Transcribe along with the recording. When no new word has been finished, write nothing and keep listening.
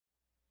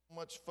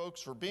much, folks,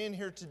 for being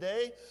here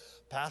today.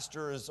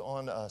 Pastor is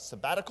on a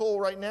sabbatical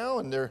right now,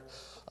 and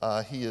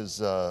he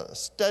is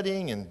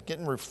studying and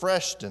getting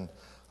refreshed and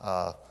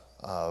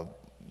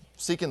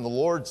seeking the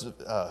Lord's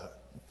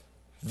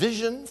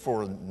vision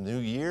for the new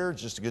year.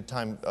 Just a good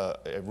time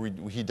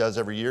he does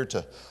every year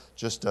to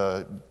just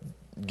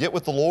get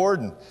with the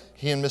Lord. And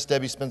he and Miss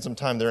Debbie spend some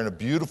time there in a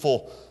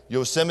beautiful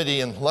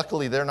Yosemite, and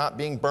luckily they're not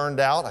being burned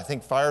out. I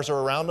think fires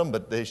are around them,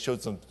 but they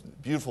showed some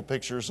beautiful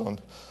pictures on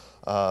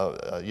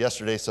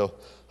yesterday. So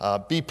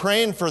be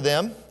praying for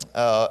them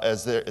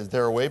as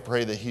they're away.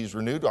 Pray that he's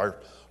renewed.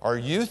 Our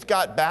youth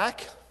got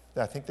back.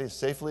 I think they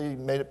safely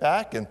made it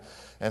back and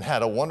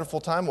had a wonderful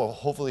time. We'll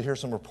hopefully hear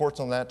some reports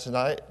on that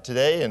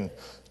today and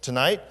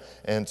tonight.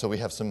 And so we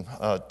have some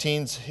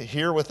teens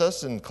here with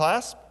us in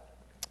class.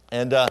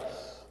 And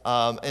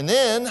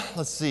then,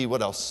 let's see,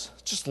 what else?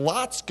 Just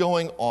lots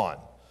going on.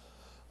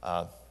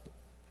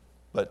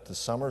 But the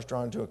summer's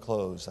drawing to a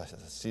close. I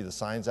see the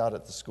signs out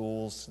at the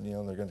schools.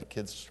 The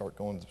kids start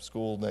going to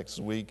school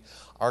next week.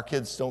 Our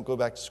kids don't go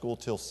back to school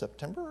till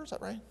September, is that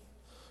right?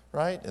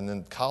 Right? And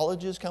then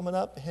college is coming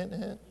up, hint,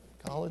 hint.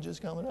 College is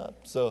coming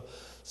up. So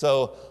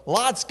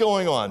lots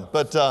going on.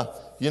 But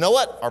you know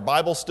what? Our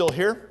Bible's still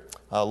here.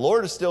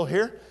 Lord is still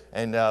here.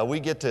 And we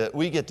get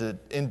to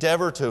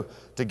endeavor to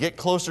get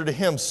closer to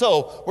Him.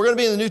 So we're going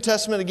to be in the New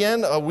Testament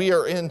again. We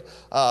are in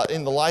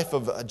the life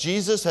of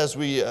Jesus as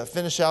we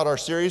finish out our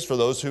series. For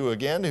those who are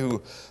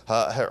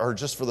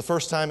just for the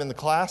first time in the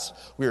class,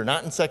 we are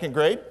not in second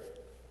grade.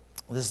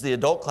 This is the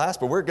adult class,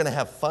 but we're going to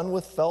have fun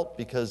with felt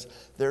because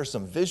there's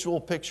some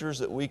visual pictures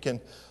that we can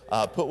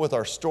put with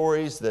our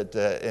stories that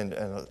and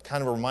a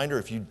kind of a reminder,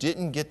 if you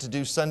didn't get to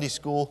do Sunday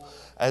school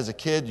as a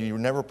kid, you were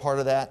never part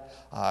of that,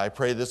 I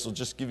pray this will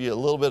just give you a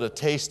little bit of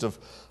taste of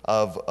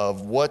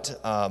what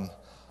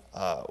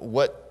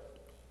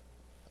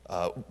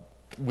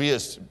we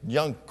as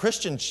young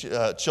Christian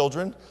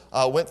children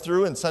went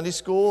through in Sunday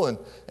school.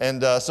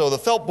 And so the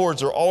felt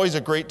boards are always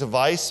a great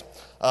device.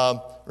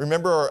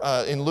 Remember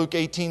in Luke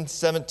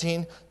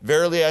 18:17,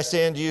 verily I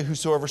say unto you,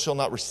 whosoever shall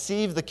not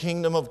receive the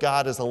kingdom of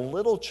God as a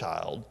little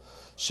child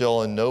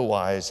shall in no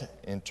wise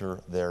enter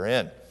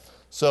therein.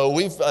 So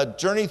we've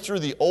journeyed through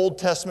the Old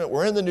Testament.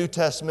 We're in the New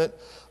Testament.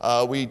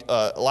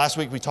 Last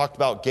week we talked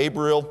about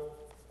Gabriel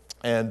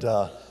and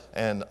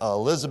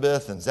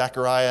Elizabeth and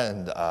Zechariah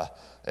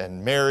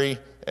and Mary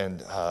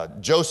and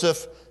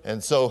Joseph.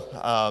 And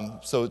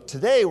so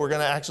today we're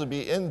going to actually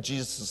be in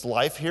Jesus'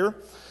 life here.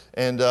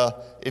 And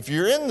if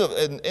you're in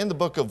the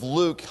book of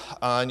Luke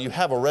and you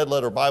have a red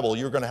letter Bible,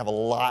 you're going to have a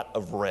lot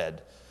of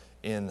red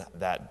in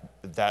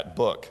that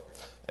book.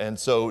 And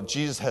so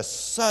Jesus has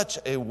such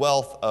a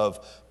wealth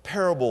of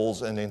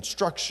parables and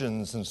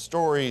instructions and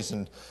stories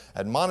and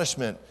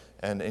admonishment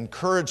and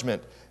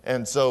encouragement.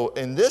 And so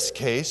in this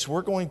case,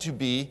 we're going to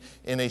be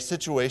in a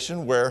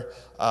situation where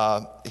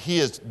he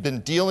has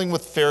been dealing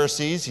with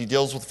Pharisees. He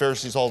deals with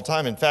Pharisees all the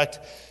time. In fact,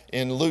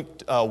 in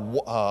Luke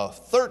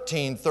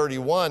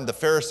 13:31, the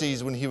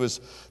Pharisees, when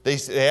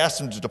they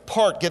asked him to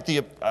depart,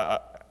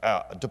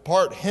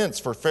 depart hence,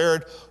 for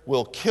Herod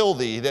will kill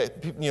thee.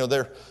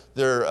 They're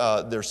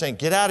saying,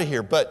 get out of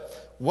here.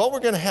 But what we're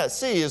going to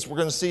see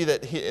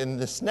that in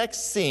this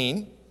next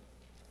scene,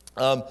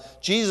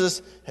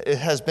 Jesus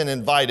has been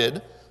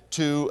invited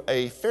to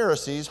a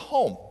Pharisee's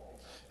home,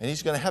 and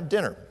he's going to have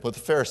dinner with a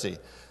Pharisee.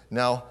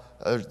 Now,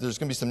 there's going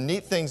to be some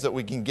neat things that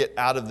we can get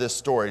out of this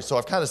story. So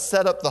I've kind of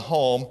set up the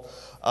home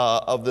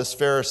of this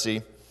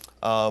Pharisee,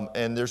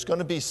 and there's going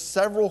to be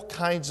several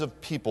kinds of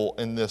people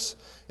in this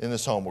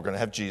home. We're going to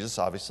have Jesus,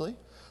 obviously.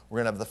 We're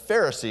going to have the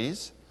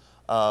Pharisees.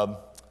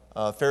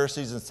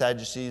 Pharisees and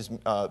Sadducees.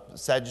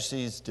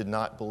 Sadducees did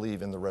not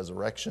believe in the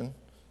resurrection.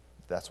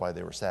 That's why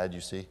they were sad,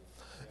 you see.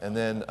 And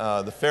then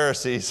the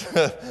Pharisees,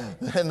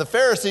 and the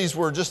Pharisees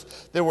were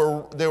they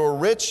were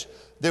rich.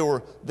 They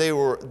were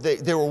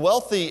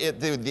wealthy.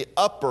 They were the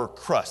upper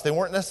crust. They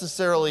weren't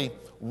necessarily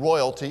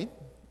royalty,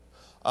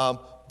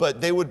 but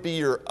they would be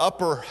your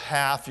upper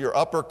half, your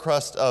upper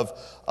crust of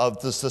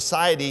the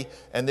society,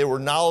 and they were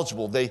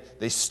knowledgeable.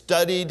 They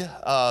studied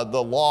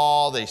the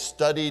law. They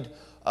studied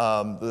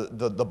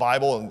the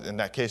Bible. In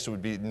that case, it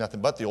would be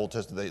nothing but the Old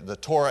Testament, the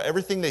Torah,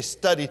 everything they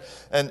studied,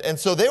 and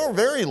so they were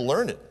very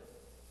learned.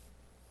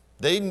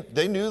 They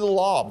knew the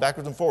law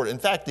backwards and forward. In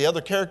fact, the other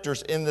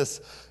characters in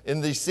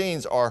these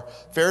scenes are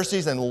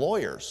Pharisees and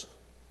lawyers.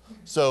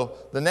 So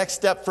the next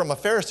step from a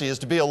Pharisee is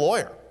to be a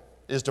lawyer,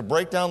 is to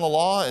break down the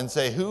law and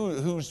say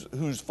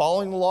who's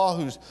following the law,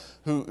 who's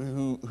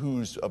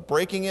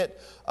breaking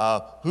it,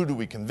 who do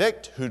we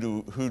convict, who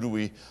do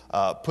we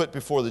put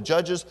before the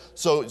judges.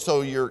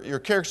 So your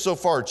characters so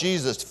far,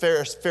 Jesus,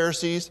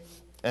 Pharisees,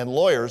 and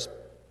lawyers,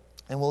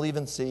 and we'll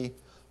even see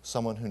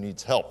someone who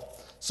needs help.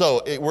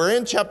 So we're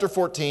in chapter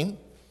 14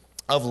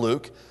 of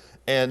Luke,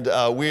 and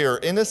we are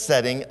in a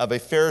setting of a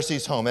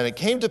Pharisee's home. And it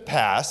came to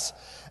pass,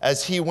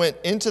 as he went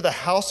into the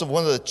house of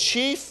one of the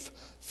chief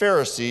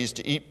Pharisees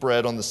to eat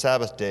bread on the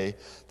Sabbath day,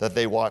 that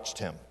they watched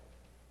him.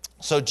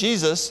 So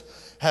Jesus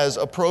has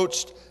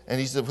approached, and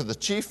he's with the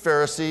chief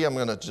Pharisee. I'm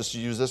going to just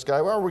use this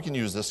guy. Well, we can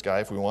use this guy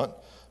if we want.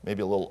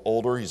 Maybe a little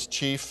older. He's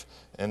chief.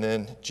 And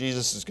then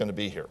Jesus is going to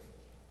be here.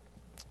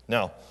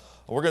 Now,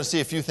 we're going to see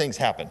a few things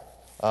happen.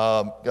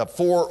 Got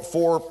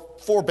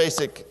four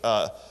basic,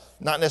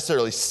 not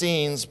necessarily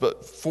scenes,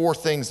 but four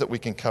things that we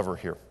can cover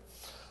here.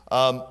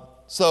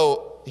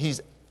 So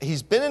he's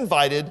been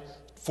invited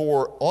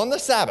on the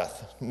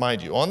Sabbath,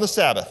 mind you, on the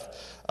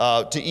Sabbath,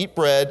 to eat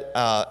bread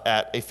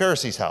at a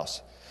Pharisee's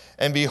house.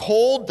 And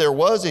behold, there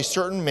was a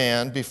certain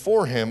man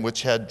before him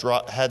which had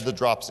the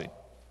dropsy.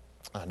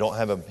 I don't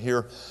have him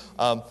here.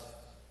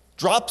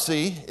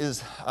 Dropsy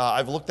is,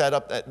 I've looked that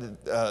up.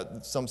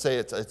 Some say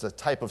it's a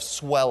type of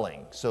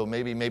swelling. So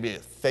maybe a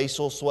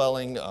facial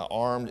swelling,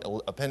 arm,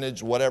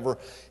 appendage, whatever.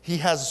 He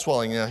has a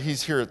swelling.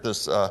 He's here at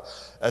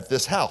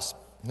this house.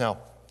 Now,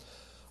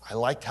 I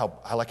like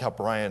how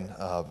Brian,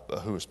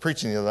 who was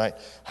preaching the other night,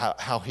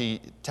 how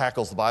he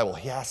tackles the Bible.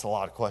 He asks a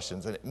lot of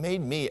questions, and it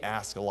made me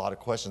ask a lot of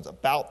questions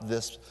about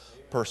this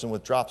person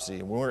with dropsy.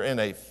 And when we're in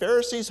a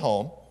Pharisee's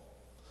home,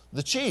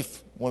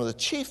 one of the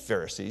chief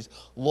Pharisees,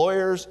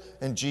 lawyers,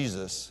 and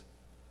Jesus.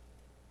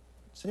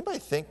 Does anybody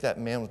think that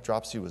man with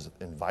dropsy was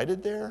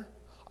invited there?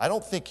 I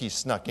don't think he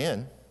snuck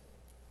in.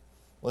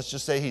 Let's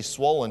just say he's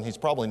swollen. He's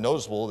probably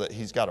noticeable that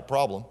he's got a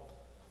problem.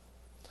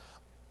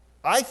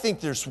 I think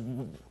there's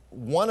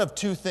one of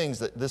two things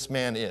that this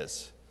man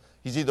is.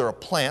 He's either a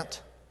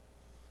plant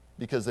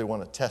because they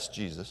want to test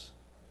Jesus,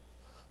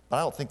 but I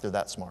don't think they're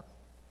that smart.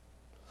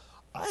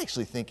 I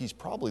actually think he's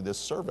probably this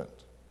servant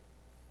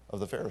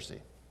of the Pharisee.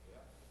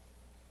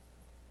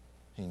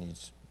 He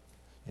needs,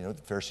 the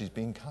Pharisee's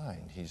being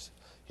kind. He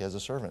has a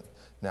servant.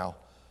 Now,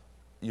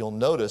 you'll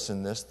notice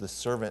in this, the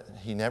servant,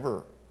 he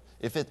never,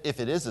 if it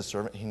is a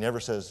servant, he never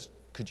says,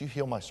 could you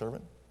heal my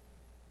servant?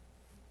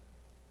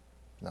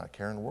 Not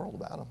caring the world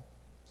about him,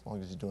 as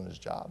long as he's doing his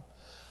job.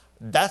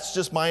 That's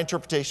just my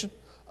interpretation.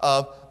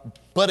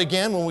 But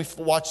again, when we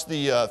watch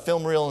the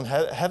film reel in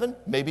heaven,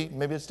 maybe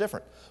it's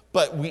different.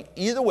 But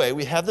either way,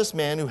 we have this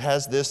man who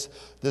has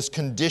this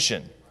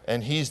condition,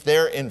 and he's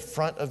there in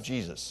front of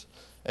Jesus.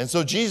 And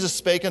so Jesus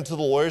spake unto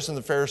the lawyers and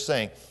the Pharisees,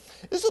 saying,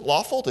 is it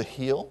lawful to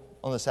heal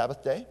on the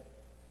Sabbath day?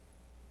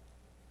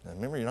 Now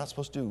remember, you're not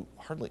supposed to do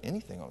hardly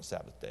anything on the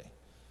Sabbath day.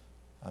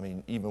 I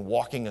mean, even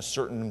walking a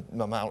certain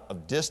amount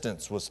of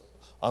distance was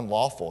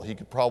unlawful. He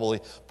could probably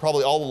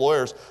all the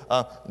lawyers,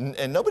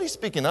 and nobody's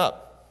speaking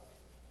up.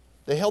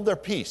 They held their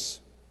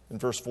peace in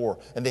verse 4,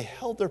 and they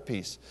held their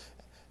peace.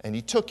 And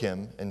he took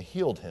him and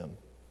healed him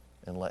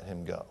and let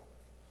him go.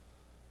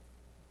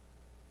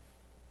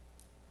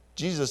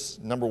 Jesus,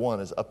 number one,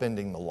 is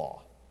upending the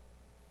law.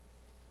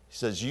 He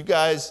says, you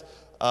guys,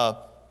 the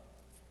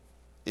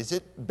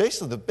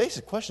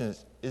basic question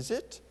is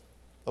it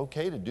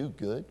okay to do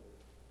good?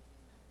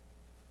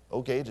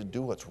 Okay to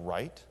do what's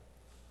right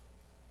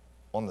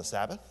on the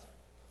Sabbath?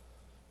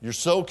 You're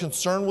so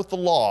concerned with the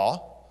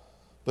law,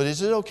 but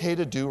is it okay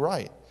to do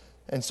right?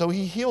 And so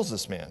he heals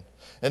this man.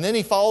 And then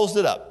he follows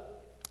it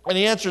up. And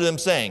he answered them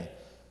saying,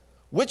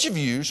 which of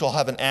you shall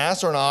have an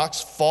ass or an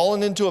ox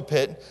fallen into a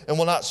pit and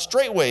will not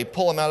straightway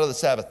pull him out of the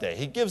Sabbath day?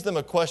 He gives them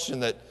a question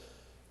that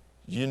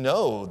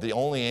the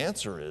only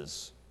answer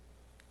is,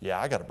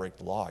 I got to break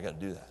the law. I got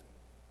to do that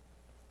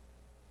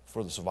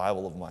for the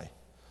survival of my.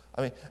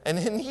 And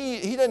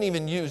he doesn't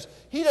even use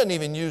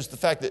the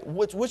fact that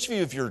which of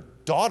you, if your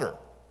daughter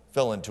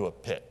fell into a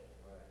pit,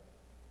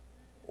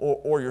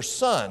 or your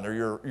son, or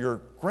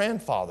your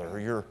grandfather, or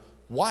your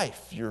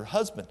wife, your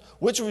husband,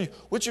 which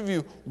of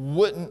you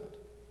wouldn't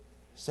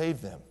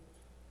save them?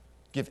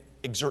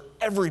 Exert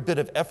every bit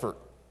of effort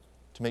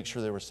to make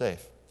sure they were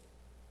safe.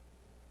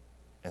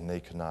 And they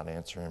could not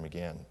answer him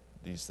again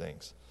these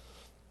things.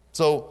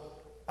 So,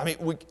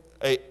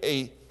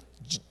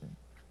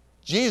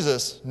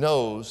 Jesus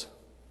knows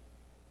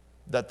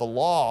that the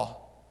law,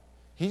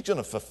 he's going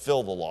to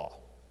fulfill the law.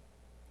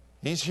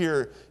 He's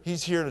here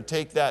to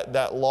take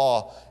that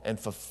law and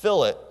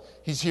fulfill it.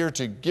 He's here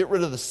to get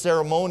rid of the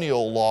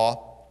ceremonial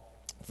law,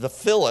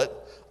 fulfill it,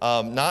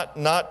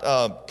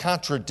 not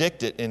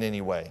contradict it in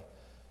any way,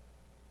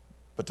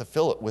 but to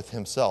fill it with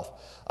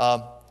himself.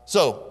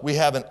 So we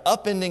have an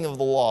upending of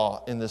the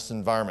law in this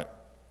environment.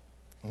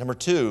 Number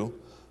two,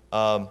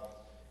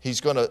 he's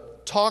going to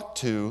talk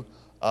to,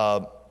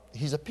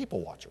 he's a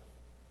people watcher.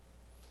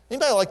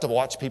 Anybody like to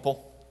watch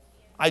people?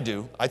 I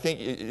do. I think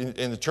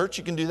in the church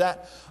you can do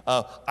that.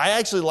 I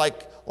actually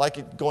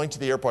like going to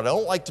the airport. I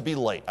don't like to be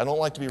late. I don't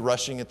like to be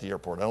rushing at the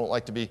airport. I don't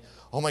like to be,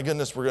 oh my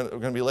goodness, we're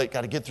going to be late.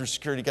 Got to get through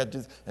security. Got to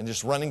do, and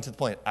just running to the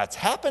plane. It's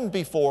happened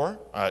before.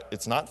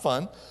 It's not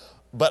fun.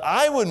 But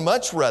I would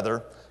much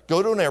rather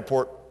go to an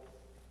airport,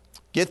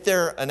 get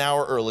there an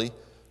hour early,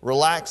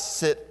 relax,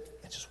 sit,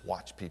 and just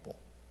watch people.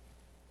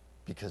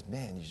 Because,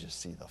 man, you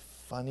just see the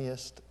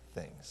funniest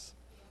things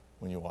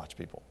when you watch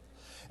people.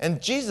 And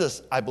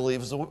Jesus, I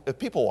believe, is a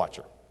people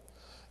watcher.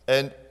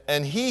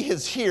 And he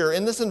is here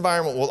in this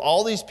environment with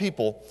all these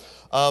people.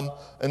 And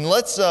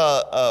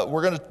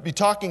we're going to be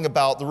talking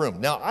about the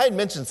room. Now, I had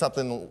mentioned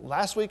something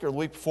last week or the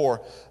week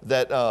before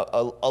that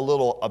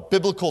a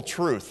biblical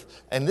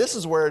truth. And this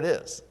is where it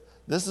is.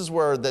 This is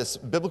where this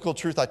biblical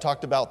truth I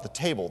talked about, the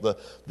table,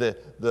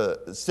 the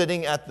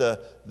sitting at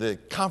the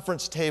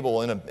conference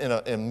table in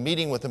a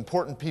meeting with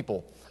important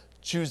people,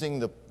 choosing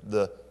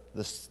the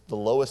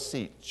lowest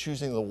seat,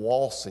 choosing the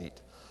wall seat.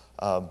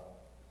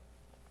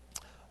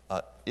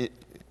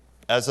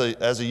 As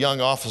a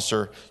young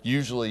officer,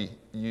 usually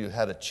you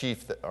had a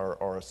chief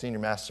or a senior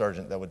master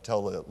sergeant that would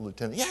tell the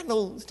lieutenant, "Yeah, no,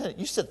 lieutenant,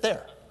 you sit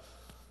there."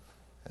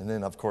 And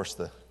then, of course,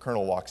 the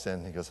colonel walks in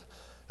and he goes,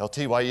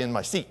 "LT, why are you in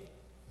my seat?"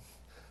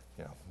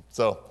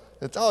 So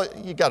it's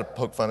you got to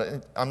poke fun at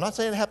it. I'm not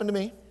saying it happened to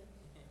me.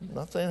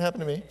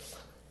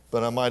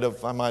 But I might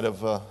have,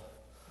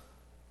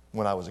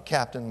 when I was a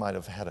captain, might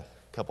have had a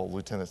couple of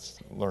lieutenants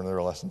learn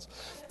their lessons.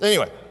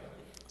 Anyway,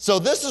 so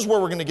this is where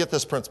we're going to get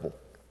this principle.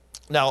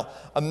 Now,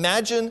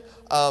 imagine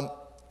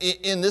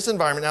in this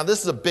environment. Now,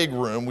 this is a big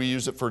room. We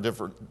use it for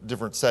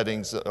different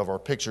settings of our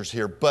pictures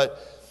here. But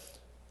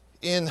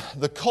in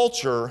the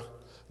culture,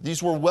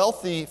 these were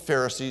wealthy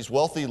Pharisees,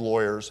 wealthy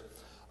lawyers,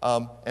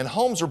 and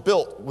homes are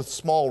built with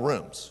small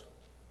rooms,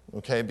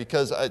 okay,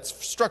 because it's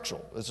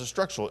structural. It's a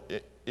structural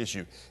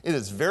issue. It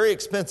is very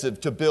expensive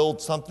to build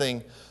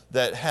something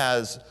that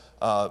has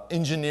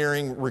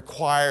engineering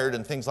required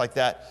and things like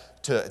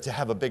that to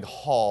have a big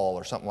hall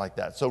or something like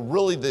that. So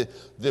really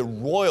the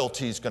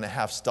royalty is going to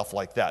have stuff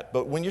like that.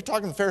 But when you're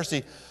talking to the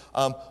Pharisee,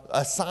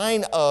 a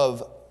sign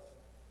of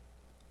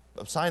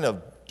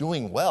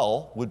doing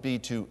well would be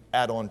to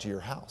add on to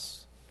your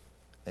house,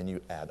 and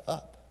you add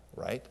up,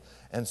 right?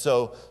 And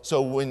so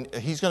when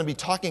he's going to be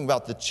talking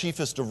about the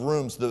chiefest of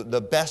rooms,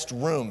 the best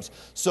rooms.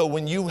 So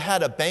when you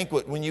had a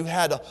banquet, when you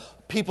had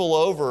people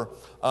over,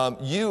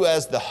 you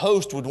as the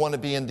host would want to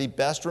be in the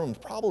best rooms,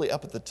 probably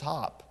up at the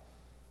top.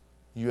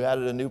 You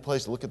added a new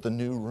place. Look at the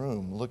new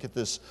room. Look at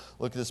this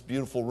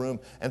beautiful room.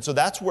 And so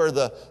that's where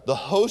the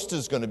host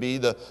is going to be,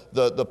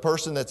 the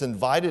person that's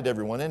invited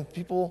everyone. And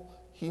people,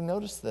 he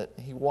noticed that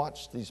he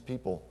watched these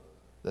people,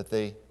 that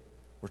they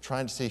were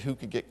trying to see who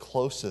could get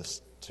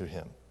closest to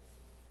him.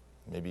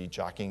 Maybe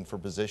jockeying for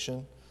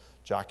position,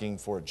 jockeying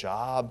for a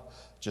job,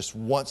 just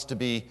wants to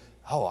be,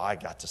 I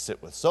got to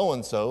sit with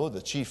so-and-so,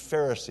 the chief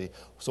Pharisee.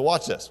 So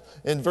watch this.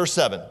 In verse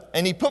 7,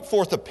 and he put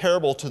forth a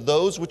parable to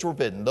those which were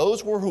bidden.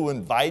 Those were who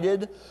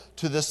invited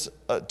to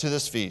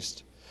this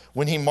feast.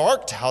 When he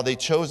marked how they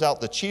chose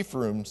out the chief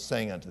rooms,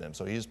 saying unto them,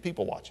 so he is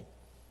people watching.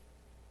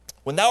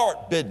 When thou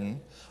art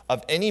bidden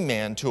of any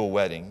man to a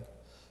wedding,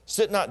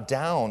 sit not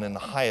down in the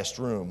highest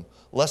room,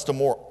 lest a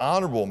more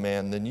honorable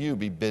man than you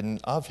be bidden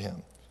of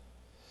him.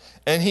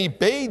 And he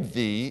bade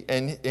thee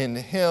and in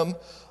him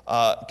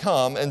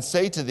come and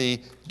say to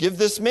thee, give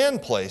this man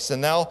place,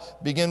 and thou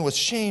begin with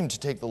shame to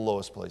take the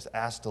lowest place.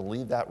 Ask to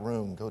leave that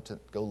room, go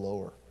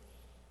lower.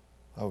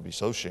 That would be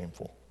so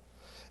shameful.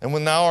 And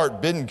when thou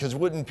art bidden, because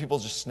wouldn't people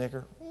just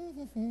snicker?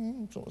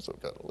 So-and-so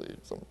got to leave.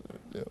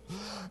 Yeah.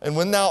 And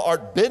when thou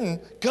art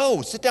bidden,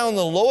 go, sit down in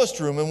the lowest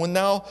room. And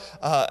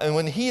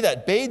when he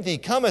that bade thee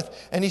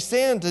cometh, and he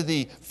say unto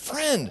thee,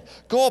 friend,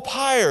 go up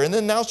higher, and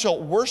then thou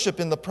shalt worship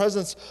in the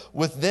presence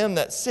with them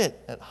that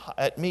sit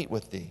at meat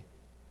with thee.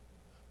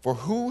 For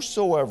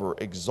whosoever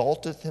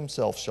exalteth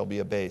himself shall be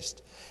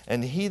abased,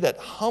 and he that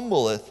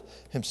humbleth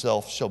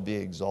himself shall be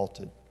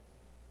exalted.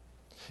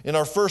 In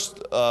our first,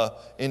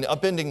 in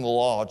upending the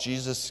law,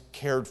 Jesus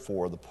cared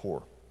for the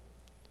poor.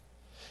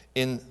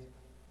 In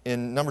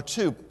number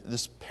 2,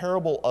 this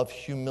parable of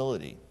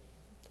humility.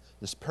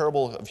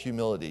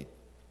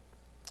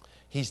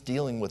 He's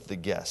dealing with the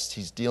guests.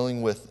 He's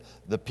dealing with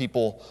the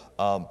people,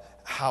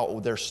 how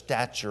their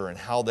stature and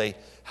how they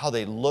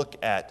look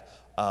at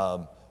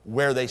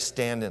where they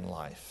stand in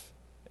life.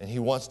 And he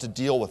wants to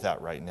deal with that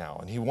right now.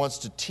 And he wants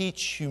to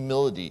teach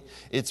humility.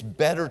 It's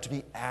better to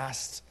be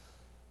asked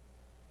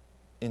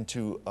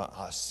into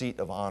a seat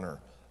of honor,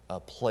 a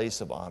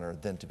place of honor,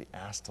 than to be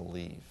asked to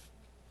leave.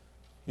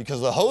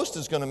 Because the host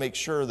is going to make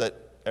sure that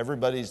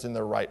everybody's in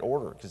their right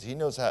order, because he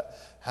knows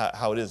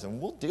how it is. And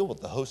we'll deal with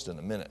the host in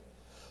a minute.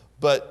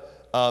 But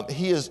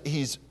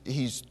he's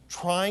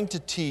trying to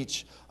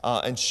teach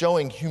and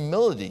showing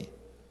humility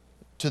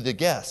to the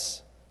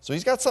guests. So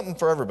he's got something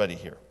for everybody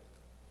here.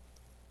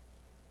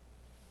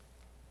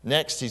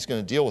 Next, he's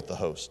going to deal with the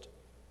host.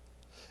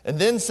 And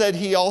then said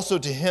he also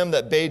to him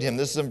that bade him,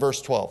 this is in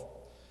verse 12,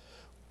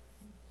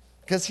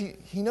 because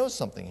he knows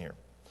something here.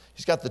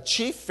 He's got the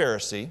chief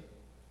Pharisee.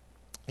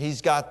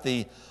 He's got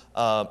the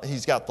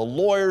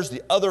lawyers,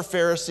 the other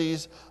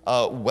Pharisees,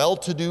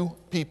 well-to-do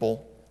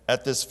people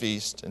at this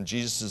feast, and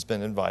Jesus has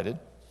been invited.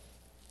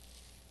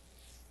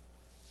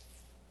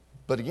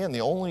 But again,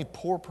 the only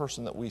poor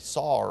person that we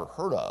saw or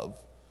heard of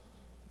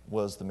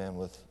was the man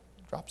with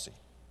dropsy.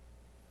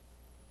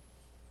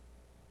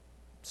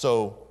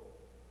 So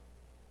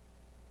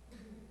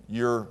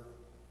you're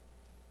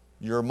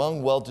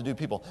among well-to-do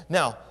people.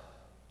 Now,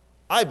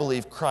 I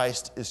believe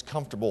Christ is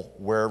comfortable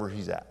wherever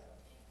he's at.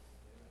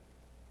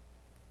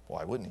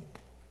 Why wouldn't he?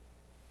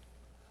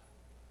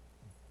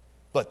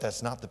 But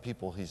that's not the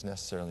people he's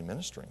necessarily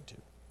ministering to.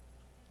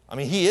 I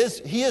mean, he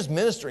is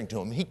ministering to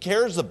them. He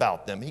cares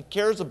about them. He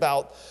cares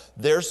about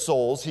their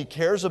souls. He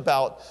cares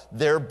about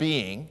their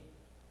being.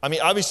 I mean,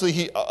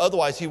 obviously,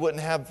 otherwise he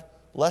wouldn't have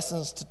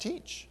lessons to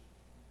teach.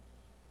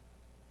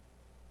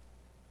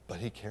 But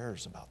he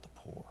cares about the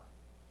poor.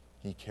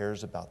 He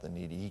cares about the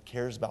needy. He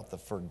cares about the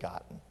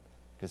forgotten,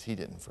 because he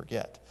didn't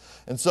forget.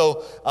 And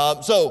so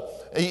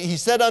he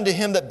said unto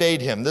him that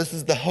bade him, this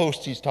is the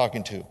host he's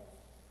talking to,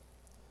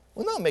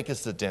 will not make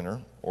us a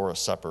dinner or a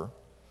supper.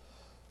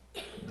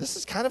 This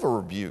is kind of a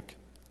rebuke.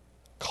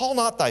 Call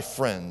not thy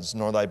friends,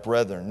 nor thy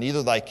brethren,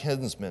 neither thy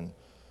kinsmen,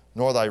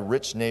 nor thy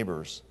rich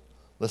neighbors,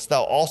 lest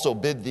thou also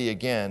bid thee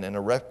again, and a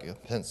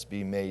recompense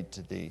be made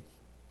to thee.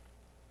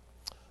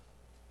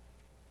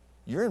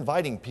 You're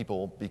inviting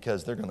people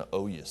because they're going to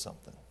owe you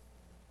something.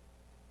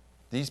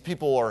 These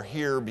people are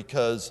here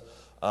because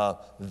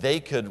they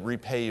could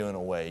repay you in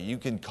a way. You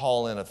can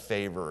call in a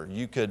favor.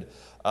 You could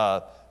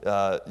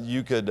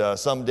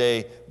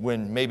someday,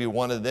 when maybe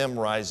one of them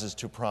rises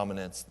to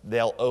prominence,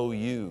 they'll owe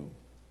you.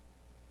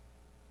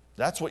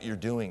 That's what you're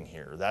doing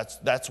here.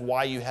 That's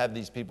why you have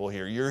these people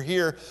here. You're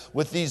here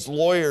with these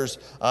lawyers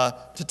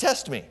to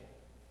test me.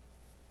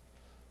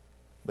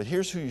 But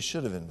here's who you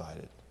should have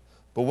invited.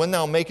 But when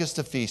thou makest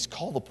a feast,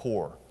 call the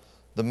poor,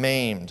 the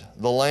maimed,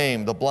 the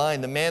lame, the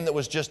blind, the man that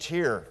was just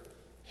here.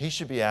 He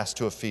should be asked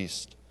to a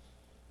feast.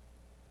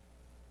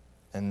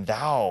 And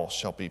thou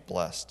shalt be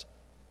blessed.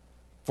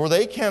 For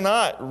they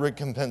cannot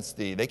recompense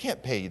thee. They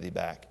can't pay thee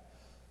back.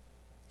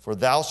 For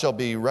thou shalt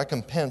be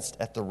recompensed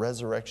at the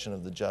resurrection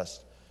of the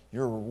just.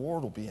 Your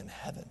reward will be in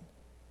heaven.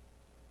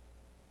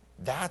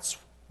 That's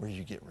where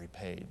you get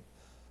repaid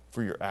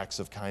for your acts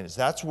of kindness.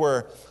 That's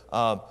where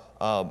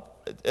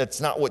it's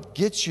not what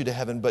gets you to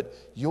heaven, but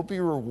you'll be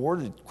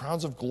rewarded,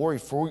 crowns of glory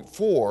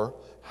for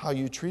how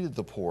you treated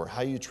the poor,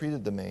 how you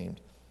treated the maimed,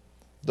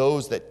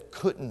 those that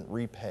couldn't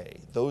repay,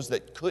 those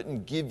that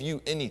couldn't give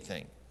you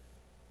anything.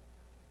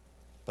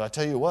 But I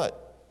tell you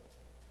what,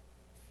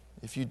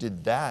 if you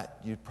did that,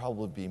 you'd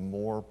probably be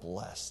more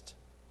blessed.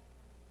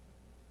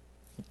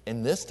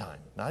 In this time,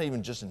 not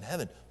even just in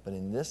heaven, but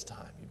in this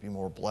time, you'd be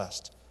more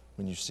blessed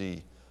when you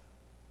see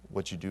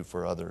what you do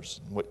for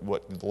others,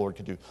 what the Lord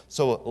can do.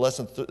 So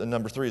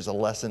number 3 is a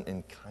lesson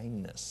in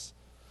kindness.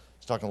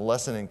 He's talking a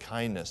lesson in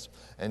kindness.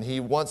 And he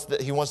wants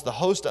the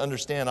host to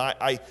understand,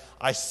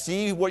 I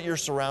see what you're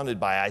surrounded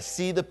by. I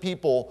see the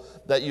people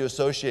that you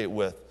associate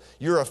with.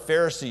 You're a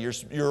Pharisee.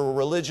 You're a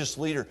religious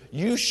leader.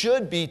 You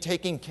should be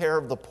taking care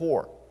of the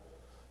poor.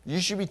 You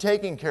should be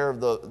taking care of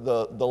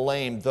the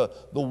lame, the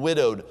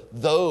widowed,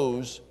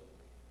 those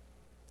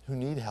who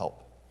need help.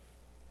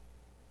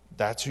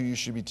 That's who you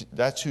should be.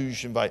 That's who you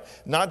should invite.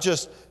 Not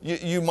just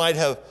you might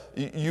have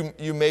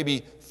you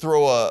maybe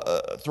throw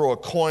a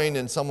coin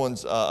in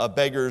someone's a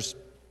beggar's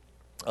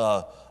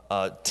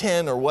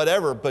tin or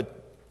whatever,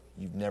 but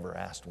you've never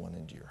asked one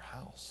into your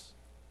house.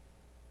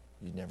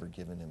 You've never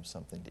given him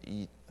something to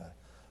eat,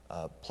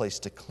 a place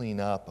to clean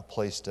up, a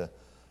place to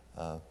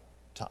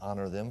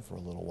honor them for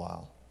a little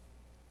while.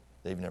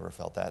 They've never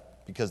felt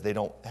that because they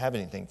don't have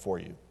anything for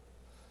you.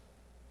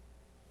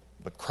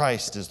 But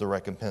Christ is the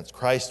recompense.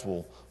 Christ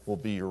will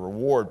be your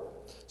reward.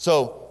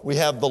 So we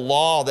have the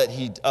law that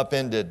he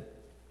upended,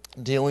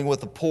 dealing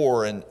with the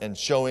poor and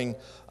showing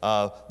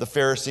the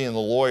Pharisee and the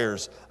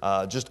lawyers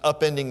just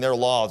upending their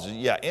laws.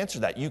 Yeah, answer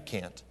that. You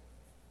can't.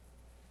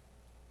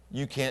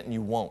 You can't and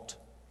you won't,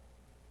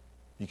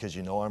 because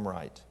you know I'm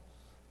right.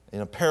 In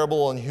a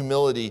parable and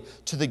humility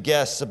to the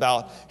guests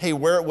about, hey,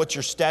 what's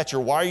your stature?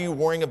 Why are you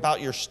worrying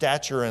about your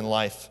stature in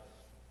life?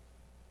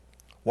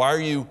 Why are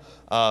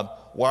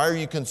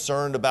you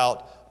concerned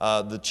about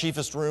the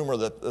chiefest room or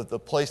the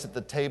place at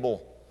the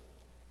table?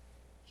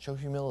 Show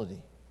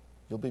humility.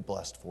 You'll be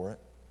blessed for it.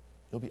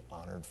 You'll be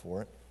honored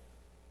for it.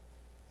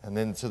 And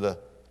then to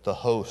the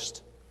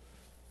host,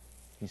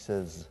 he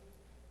says,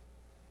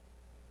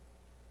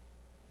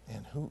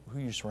 man, who are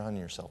you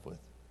surrounding yourself with?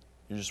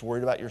 You're just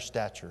worried about your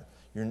stature.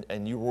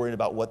 And you're worried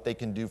about what they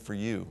can do for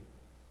you.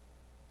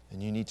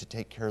 And you need to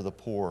take care of the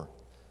poor.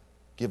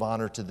 Give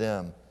honor to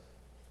them.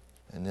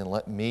 And then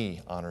let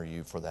me honor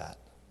you for that.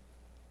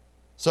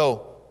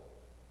 So,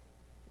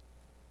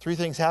 3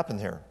 things happen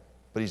here,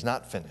 but he's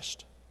not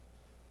finished.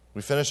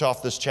 We finish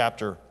off this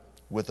chapter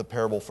with a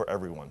parable for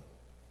everyone.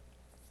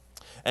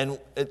 And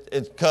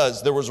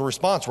because there was a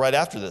response right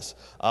after this.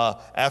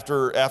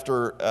 After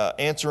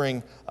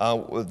answering,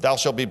 thou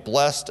shalt be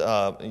blessed,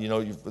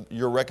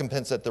 your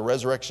recompense at the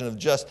resurrection of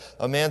just,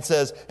 a man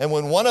says, and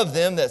when one of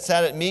them that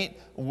sat at meat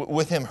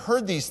with him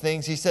heard these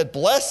things, he said,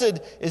 blessed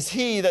is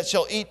he that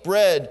shall eat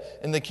bread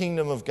in the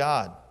kingdom of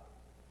God.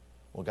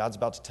 Well, God's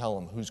about to tell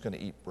him who's going to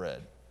eat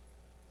bread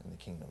in the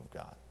kingdom of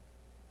God.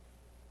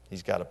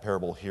 He's got a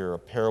parable here, a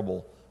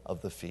parable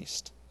of the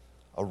feast,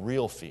 a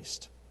real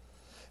feast.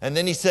 And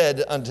then he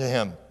said unto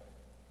him,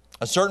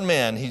 a certain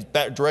man, he's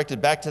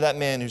directed back to that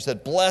man who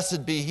said,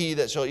 blessed be he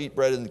that shall eat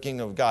bread in the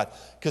kingdom of God.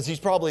 Because he's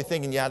probably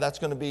thinking, yeah, that's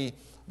going to be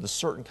the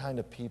certain kind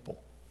of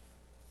people.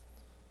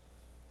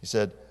 He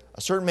said,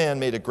 a certain man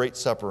made a great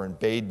supper and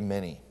bade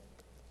many,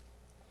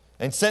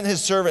 and sent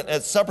his servant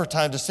at supper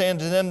time to say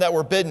unto them that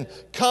were bidden,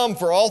 come,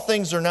 for all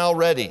things are now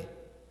ready.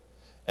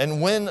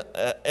 And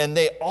and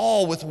they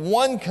all with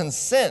one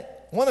consent,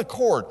 one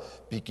accord,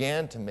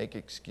 began to make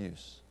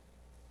excuse.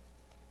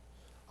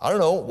 I don't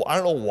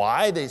know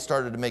why they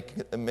started to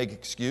make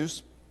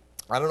excuse.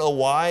 I don't know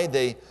why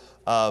they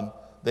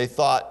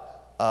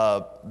thought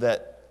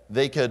that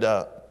they could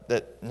I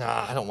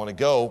don't want to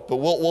go. But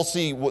we'll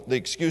see what the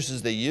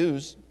excuses they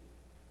use.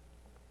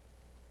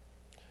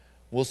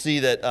 We'll see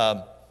that.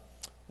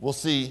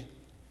 Let's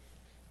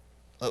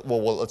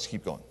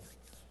keep going.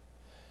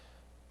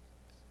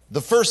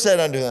 The first said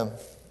unto him,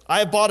 I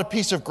have bought a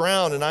piece of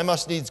ground, and I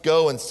must needs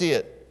go and see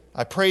it.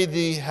 I pray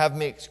thee, have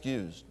me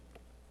excused.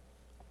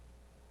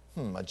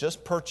 I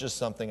just purchased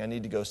something. I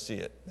need to go see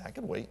it. I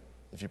could wait.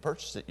 If you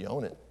purchase it, you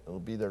own it. It'll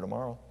be there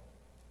tomorrow.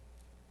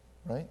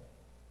 Right?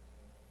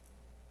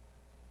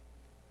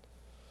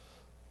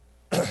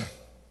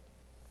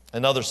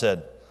 Another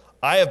said,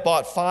 I have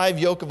bought 5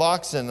 yoke of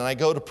oxen, and I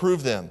go to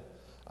prove them.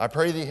 I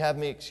pray thee, have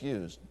me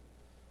excused.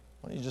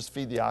 Why don't you just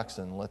feed the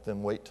oxen and let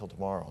them wait till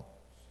tomorrow?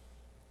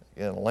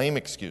 Again, lame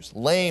excuse.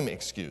 Lame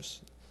excuse.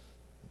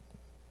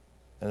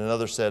 And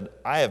another said,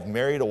 I have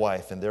married a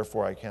wife, and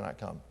therefore I cannot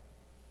come.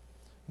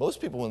 Most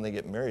people, when they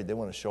get married, they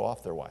want to show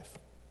off their wife.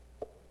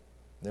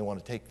 They want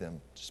to take them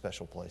to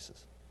special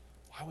places.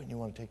 Why wouldn't you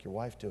want to take your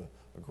wife to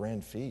a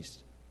grand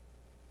feast?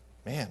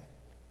 Man,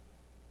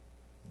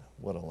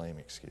 what a lame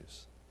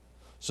excuse.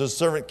 So the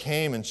servant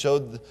came and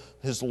showed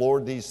his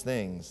lord these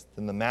things.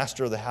 Then the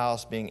master of the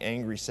house, being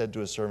angry, said to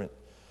his servant,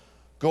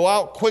 go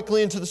out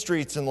quickly into the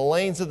streets and the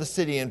lanes of the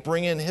city and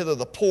bring in hither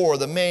the poor,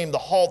 the maimed, the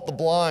halt, the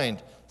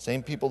blind.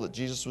 Same people that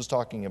Jesus was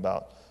talking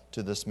about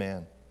to this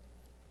man,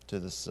 to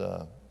this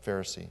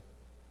Pharisee.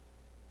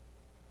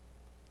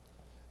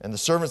 And the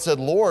servant said,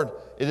 Lord,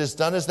 it is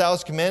done as thou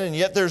hast commanded, and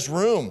yet there's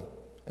room.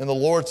 And the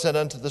Lord said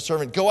unto the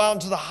servant, go out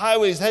into the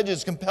highways,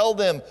 hedges, compel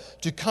them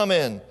to come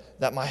in,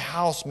 that my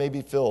house may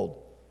be filled.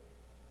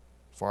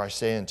 For I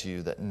say unto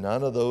you that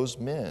none of those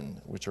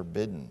men which are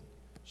bidden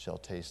shall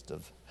taste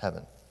of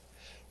heaven.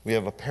 We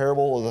have a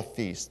parable of the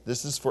feast.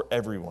 This is for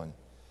everyone.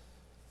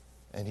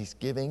 And he's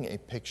giving a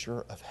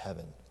picture of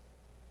heaven.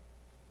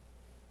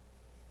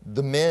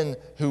 The men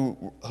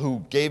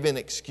who gave an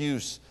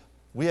excuse,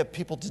 we have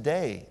people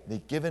today,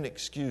 they give an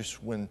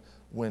excuse when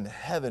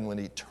heaven, when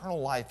eternal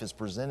life is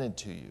presented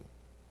to you.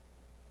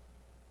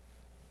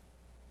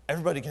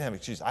 Everybody can have an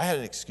excuse. I had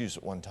an excuse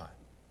at one time.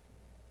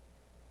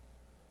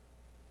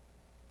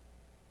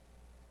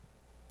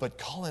 But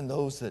call in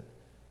those that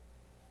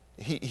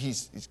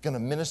he's going to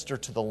minister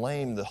to the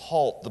lame, the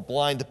halt, the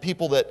blind, the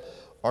people that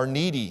are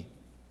needy,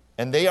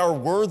 and they are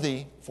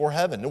worthy for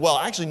heaven. Well,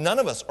 actually, none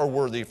of us are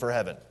worthy for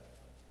heaven.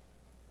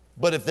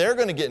 But if they're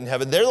going to get in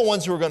heaven, they're the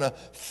ones who are going to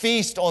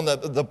feast on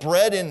the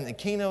bread in the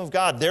kingdom of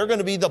God. They're going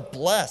to be the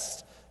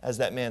blessed, as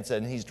that man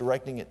said, and he's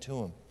directing it to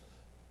him.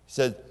 He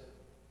said,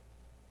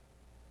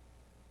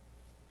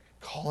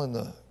 call in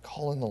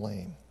the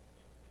lame.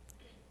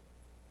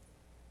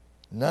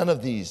 None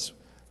of these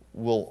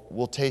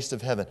will taste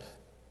of heaven.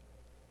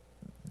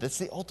 That's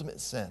the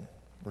ultimate sin,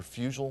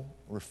 refusal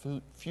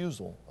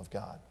of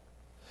God.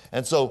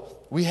 And so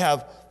we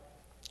have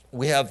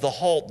the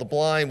halt, the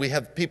blind, we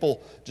have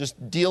people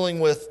just dealing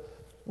with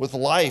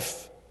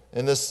life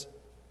in this.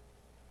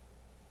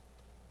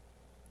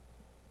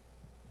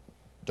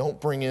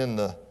 Don't bring in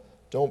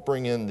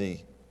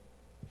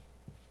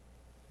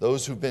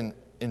those who've been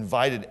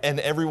invited, and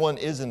everyone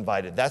is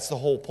invited. That's the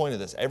whole point of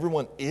this.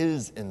 Everyone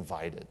is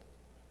invited.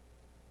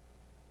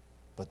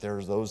 But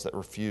there's those that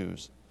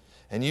refuse.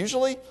 And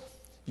usually,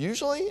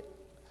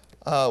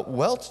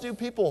 well-to-do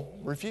people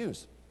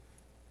refuse.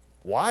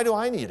 Why do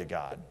I need a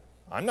God?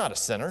 I'm not a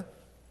sinner,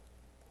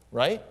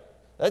 right?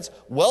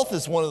 Wealth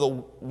is one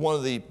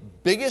of the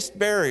biggest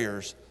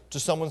barriers to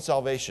someone's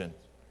salvation.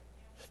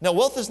 Now,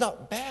 wealth is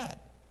not bad.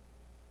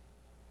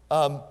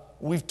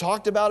 We've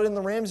talked about it in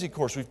the Ramsey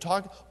course.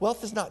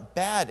 Wealth is not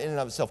bad in and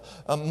of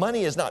itself.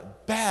 Money is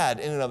not bad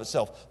in and of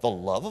itself. The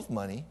love of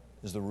money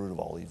is the root of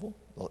all evil.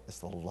 It's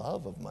the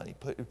love of money,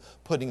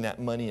 putting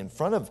that money in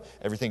front of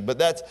everything. But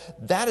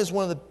that is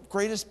one of the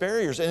greatest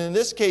barriers. And in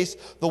this case,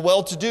 the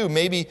well-to-do,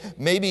 maybe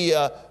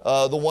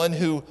the one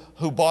who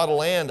bought a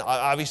land,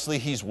 obviously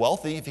he's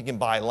wealthy if he can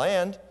buy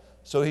land.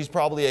 So he's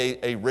probably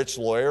a rich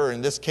lawyer.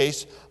 In this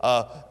case,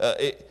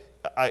 the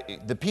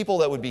people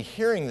that would be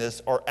hearing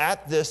this are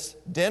at this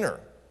dinner.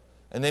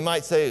 And they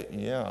might say,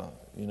 yeah,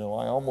 I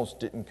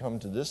almost didn't come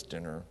to this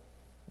dinner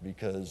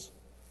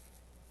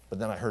but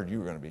then I heard you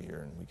were going to be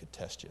here and we could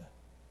test you.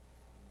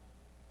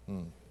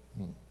 Oh,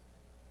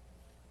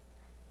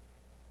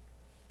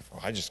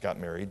 I just got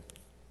married.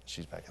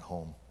 She's back at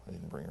home. I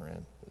didn't bring her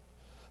in.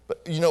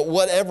 But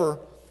whatever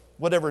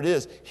it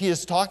is, he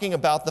is talking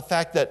about the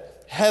fact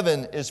that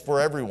heaven is for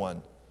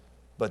everyone,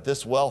 but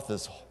this wealth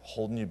is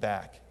holding you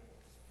back.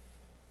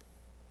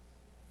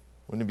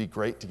 Wouldn't it be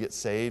great to get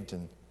saved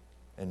and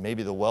And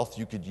maybe the wealth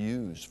you could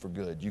use for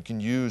good. You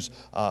can use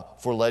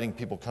for letting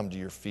people come to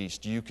your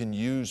feast. You can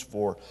use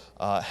for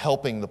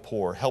helping the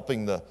poor,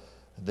 helping the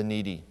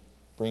needy,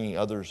 bringing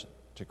others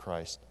to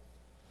Christ.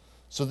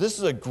 So this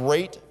is a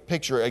great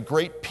picture, a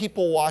great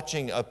people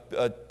watching,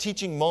 a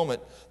teaching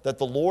moment that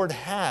the Lord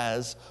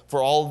has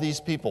for all of these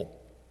people.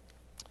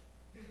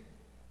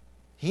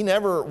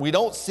 We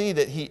don't see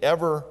that he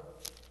ever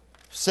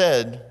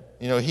said,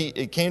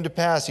 it came to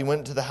pass, he went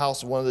into the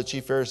house of one of the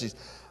chief Pharisees.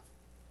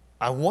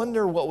 I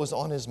wonder what was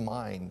on his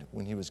mind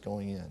when he was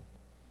going in.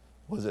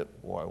 Was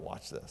it, boy,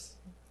 watch this?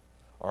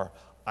 Or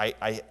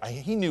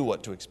he knew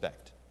what to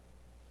expect.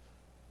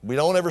 We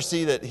don't ever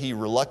see that he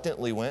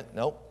reluctantly went.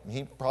 Nope,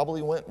 he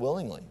probably went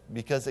willingly.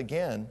 Because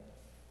again,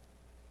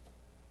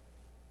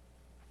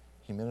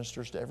 he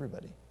ministers to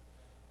everybody.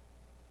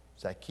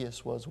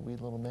 Zacchaeus was a wee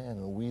little man,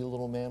 and a wee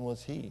little man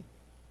was he.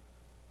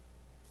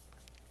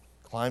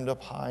 Climbed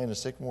up high in a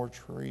sycamore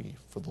tree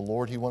for the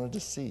Lord he wanted to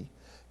see.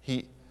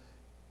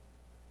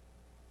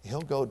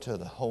 He'll go to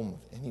the home of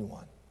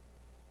anyone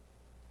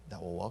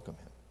that will welcome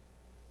him.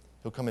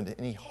 He'll come into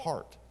any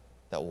heart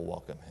that will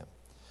welcome him.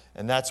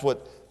 And that's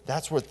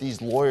what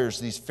these lawyers,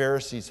 these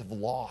Pharisees have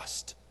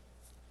lost.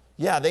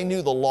 Yeah, they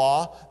knew the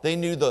law, they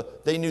knew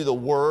the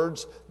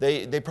words,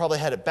 they probably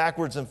had it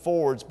backwards and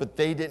forwards, but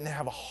they didn't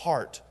have a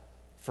heart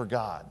for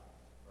God.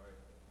 Right.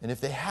 And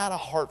if they had a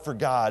heart for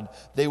God,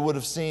 they would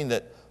have seen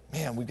that,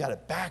 man, we got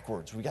it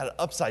backwards, we got it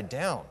upside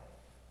down.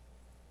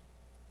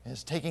 And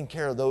it's taking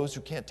care of those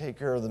who can't take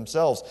care of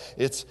themselves.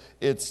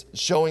 It's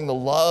showing the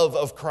love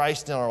of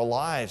Christ in our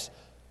lives.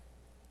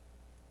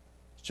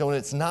 Showing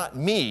it's not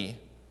me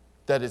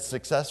that it's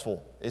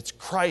successful. It's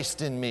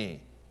Christ in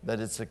me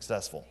that it's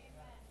successful.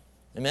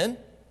 Amen?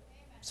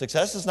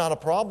 Success is not a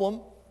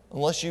problem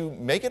unless you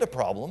make it a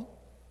problem.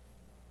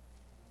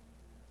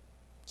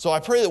 So I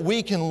pray that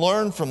we can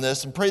learn from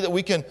this and pray that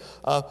we can...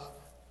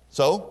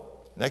 So,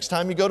 next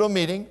time you go to a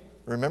meeting,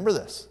 remember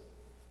this.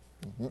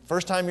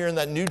 First time you're in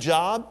that new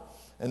job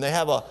and they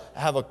have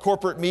a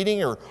corporate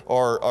meeting or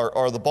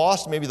the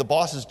boss, maybe the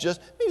boss is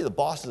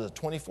a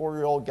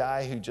 24-year-old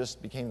guy who just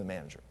became the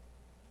manager.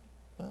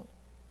 Well,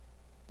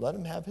 let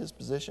him have his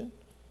position,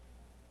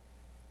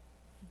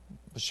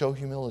 but show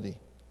humility.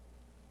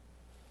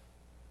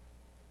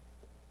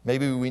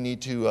 Maybe we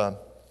need to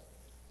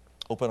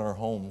open our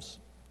homes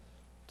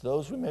to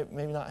those who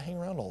maybe not hang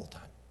around all the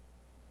time.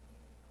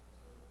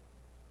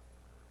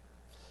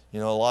 A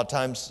lot of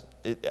times,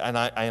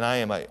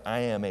 I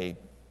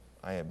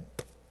am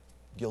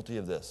guilty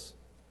of this.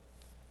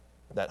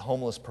 That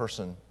homeless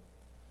person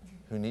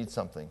who needs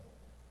something,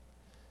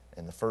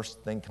 and the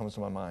first thing comes to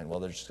my mind, well,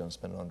 they're just going to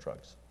spend it on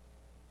drugs.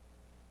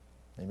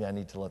 Maybe I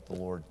need to let the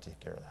Lord take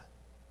care of that.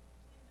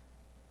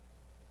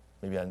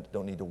 Maybe I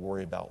don't need to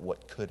worry about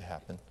what could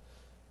happen.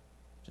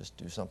 Just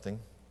do something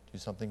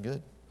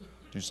good.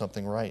 Do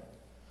something right.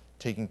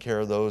 Taking care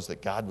of those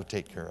that God would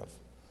take care of.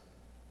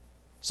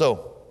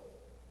 So,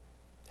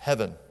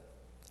 heaven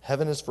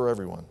is for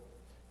everyone.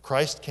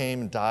 Christ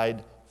came and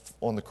died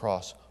on the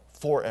cross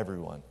for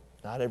everyone.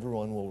 Not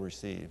everyone will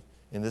receive.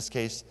 In this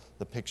case,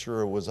 the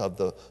picture was of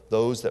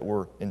those that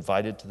were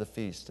invited to the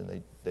feast,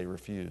 and they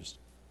refused.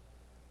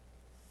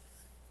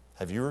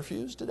 Have you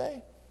refused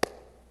today?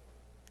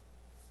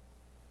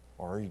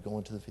 Or are you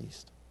going to the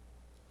feast?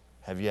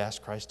 Have you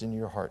asked Christ into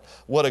your heart?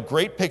 What a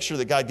great picture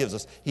that God gives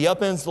us. He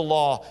upends the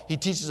law. He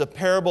teaches a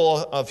parable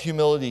of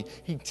humility.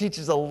 He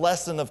teaches a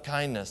lesson of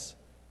kindness.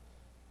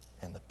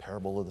 And the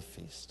parable of the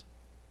feast.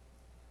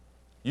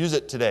 Use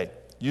it today.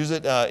 Use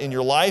it in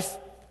your life,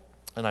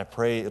 and I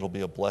pray it'll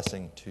be a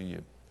blessing to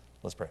you.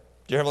 Let's pray.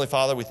 Dear Heavenly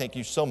Father, we thank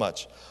you so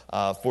much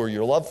for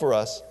your love for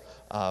us,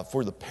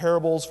 for the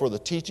parables, for the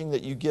teaching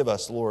that you give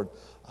us, Lord,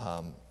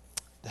 to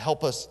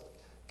help us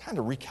kind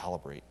of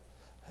recalibrate.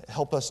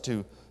 Help us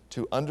to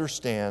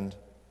understand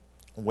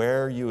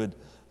where you would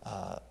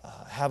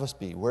have us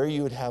be, where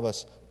you would have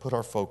us put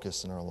our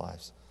focus in our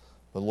lives.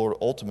 But Lord,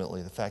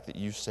 ultimately, the fact that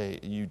you say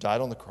you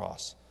died on the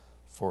cross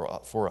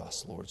for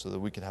us, Lord, so that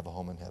we can have a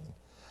home in heaven.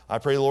 I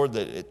pray, Lord,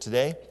 that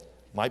today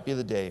might be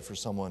the day for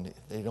someone,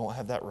 if they don't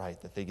have that right,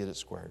 that they get it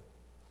squared.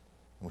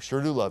 And we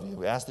sure do love you.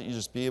 We ask that you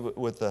just be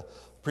with the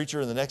preacher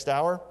in the next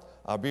hour.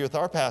 Be with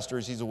our pastor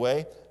as he's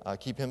away.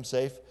 Keep him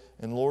safe.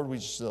 And Lord, we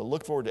just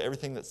look forward to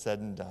everything that's said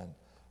and done.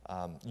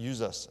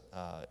 Use us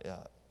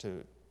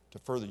to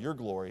further your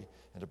glory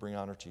and to bring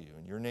honor to you.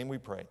 In your name we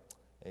pray.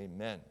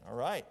 Amen. All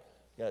right.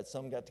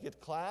 Some got to get to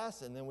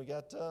class, and then we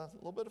got a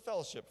little bit of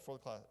fellowship before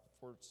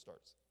it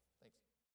starts. Thanks.